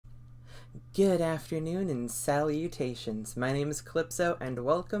Good afternoon and salutations. My name is Calypso and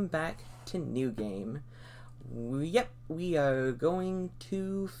welcome back to New Game. We are going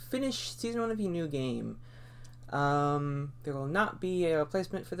to finish Season 1 of the New Game. There will not be a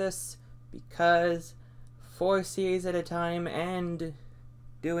replacement for this because 4 series at a time and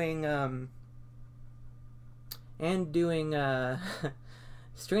doing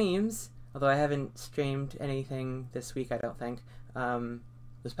streams, although I haven't streamed anything this week, I don't think.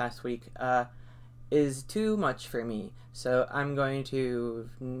 This past week, is too much for me. So I'm going to...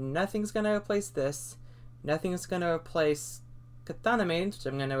 Nothing's going to replace this. Nothing's going to replace Katana Maidens, which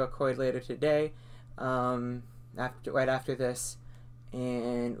I'm going to record later today, right after this,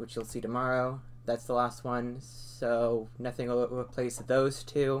 and which you'll see tomorrow. That's the last one, so nothing will replace those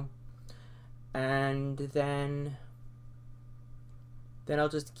two. And then I'll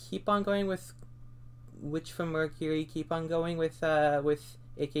just keep on going with Witch from Mercury, keep on going with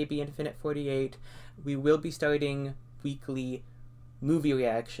AKB Infinite 48. We will be starting weekly movie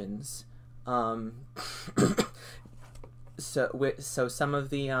reactions. So some of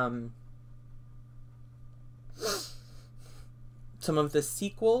the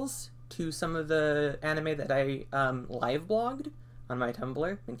sequels to some of the anime that I live blogged on my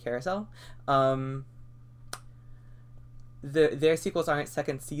Tumblr and Carousel. Their sequels aren't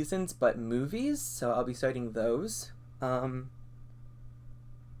second seasons, but movies, so I'll be starting those.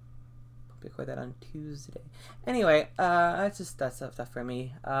 Record that on Tuesday. Anyway, that's stuff for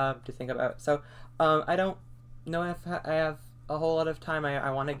me to think about. So, I don't know if I have a whole lot of time. I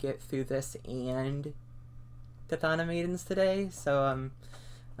want to get through this and Katana Maidens today, so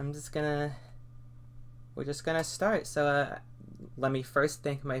we're just gonna start. So, let me first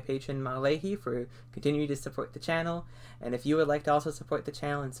thank my patron Malehi for continuing to support the channel, and if you would like to also support the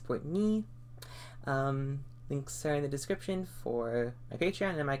channel and support me, links are in the description for my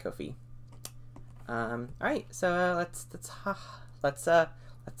Patreon and my Ko-fi. Alright, so let's hop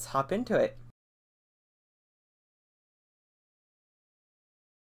into it.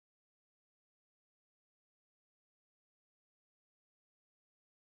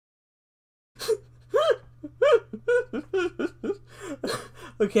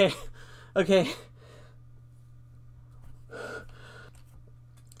 Okay.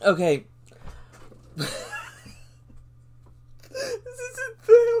 This isn't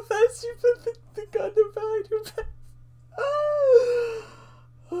how fast you put the gun behind your back.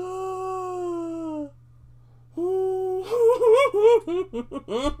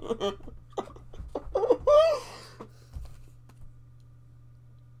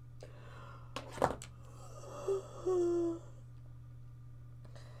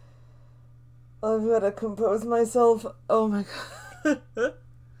 I've got to compose myself. Oh my god.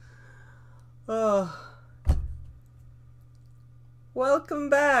 Oh. Welcome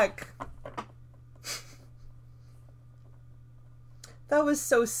back! That was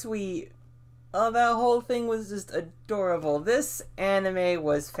so sweet. Oh, that whole thing was just adorable. This anime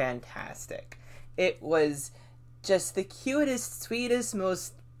was fantastic. It was just the cutest, sweetest,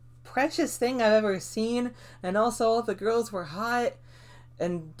 most precious thing I've ever seen, and also all the girls were hot,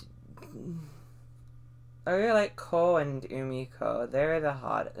 and I really like Ko and Umiko. They're the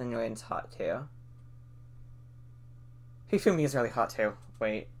hot, and Yuen's hot too. Hifumi is really hot too.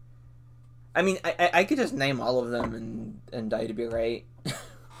 Wait. I mean, I could just name all of them and die to be right.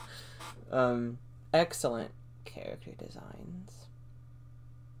 Excellent character designs.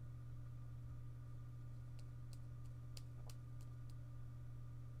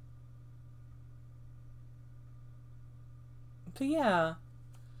 So yeah.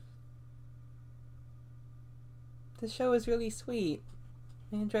 The show is really sweet.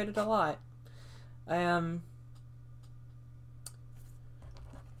 I enjoyed it a lot.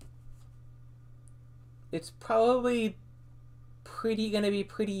 It's probably gonna be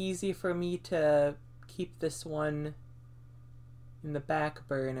pretty easy for me to keep this one in the back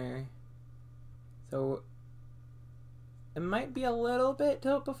burner. So it might be a little bit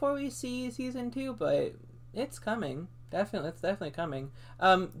till before we see season 2, but it's coming. It's definitely coming.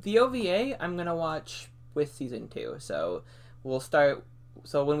 The OVA I'm gonna watch with season 2. So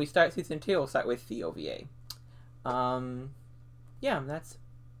when we start season 2, we'll start with the OVA. Yeah, that's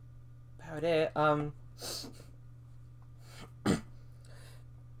about it.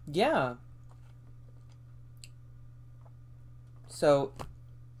 Yeah. So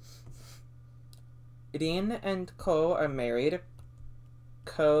Rin and Ko are married.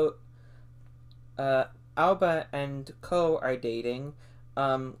 Alba and Ko are dating.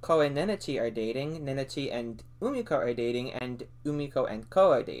 Ko and Nenechi are dating. Nenechi and Umiko are dating, and Umiko and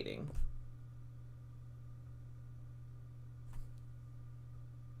Ko are dating.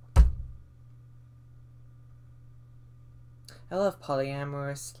 I love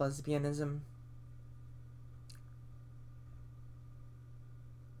polyamorous lesbianism.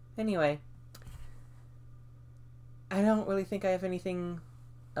 Anyway, I don't really think I have anything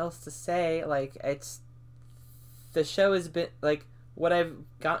else to say. Like, the show has been, like, what I've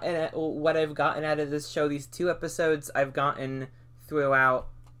gotten out of this show, these 2 episodes I've gotten throughout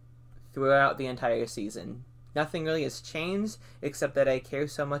the entire season. Nothing really has changed, except that I care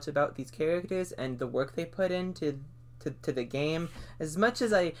so much about these characters and the work they put into the game. As much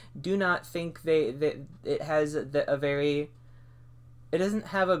as I do not think it doesn't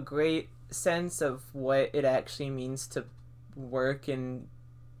have a great sense of what it actually means to work in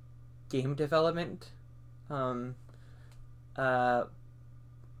game development. I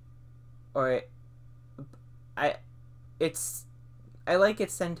like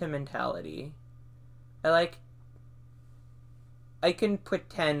its sentimentality. I can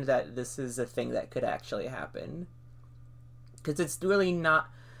pretend that this is a thing that could actually happen. Because it's really not...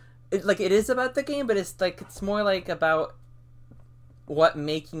 it is about the game, but it's more like about what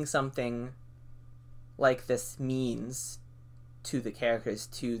making something like this means to the characters,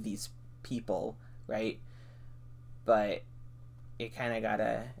 to these people, right? But you kind of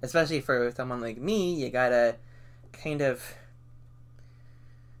gotta... especially for someone like me, you gotta kind of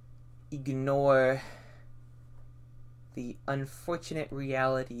ignore the unfortunate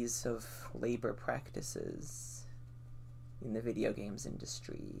realities of labor practices in the video games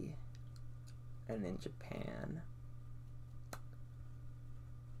industry and in Japan.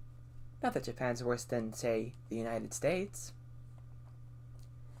 Not that Japan's worse than, say, the United States.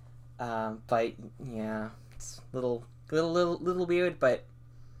 But yeah, it's a little weird, but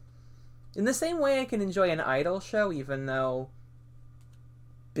in the same way I can enjoy an idol show, even though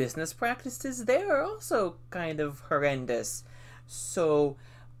business practices there are also kind of horrendous. So,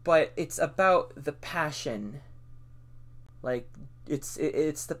 but it's about the passion. Like, it's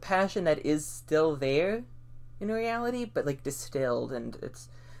the passion that is still there in reality, but like distilled, and it's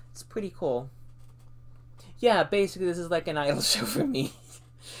pretty cool. Yeah, basically this is like an idol show for me.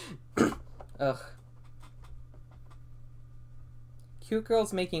 Ugh. Cute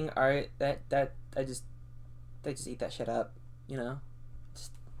girls making art, that I just eat that shit up, you know?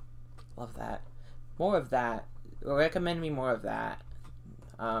 Just love that. More of that. Recommend me more of that.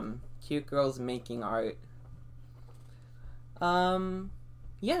 Cute girls making art.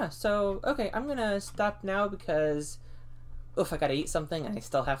 Yeah, so, okay, I'm gonna stop now because, I gotta eat something and I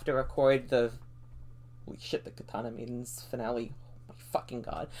still have to record the, holy shit, the Katana Maidens finale. Oh my fucking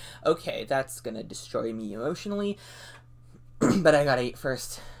god. Okay, that's gonna destroy me emotionally, but I gotta eat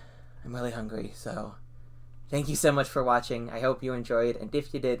first. I'm really hungry, so thank you so much for watching. I hope you enjoyed, and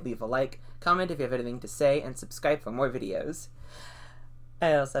if you did, leave a like, comment if you have anything to say, and subscribe for more videos.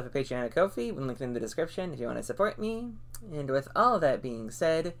 I also have a Patreon and a Ko-fi, linked in the description if you want to support me. And with all that being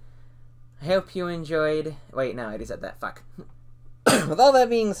said, I hope you enjoyed... Wait, no, I already said that. Fuck. With all that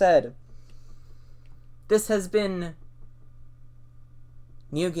being said, this has been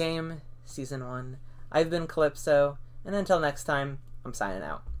New Game Season 1. I've been Calypso, and until next time, I'm signing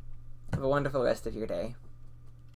out. Have a wonderful rest of your day.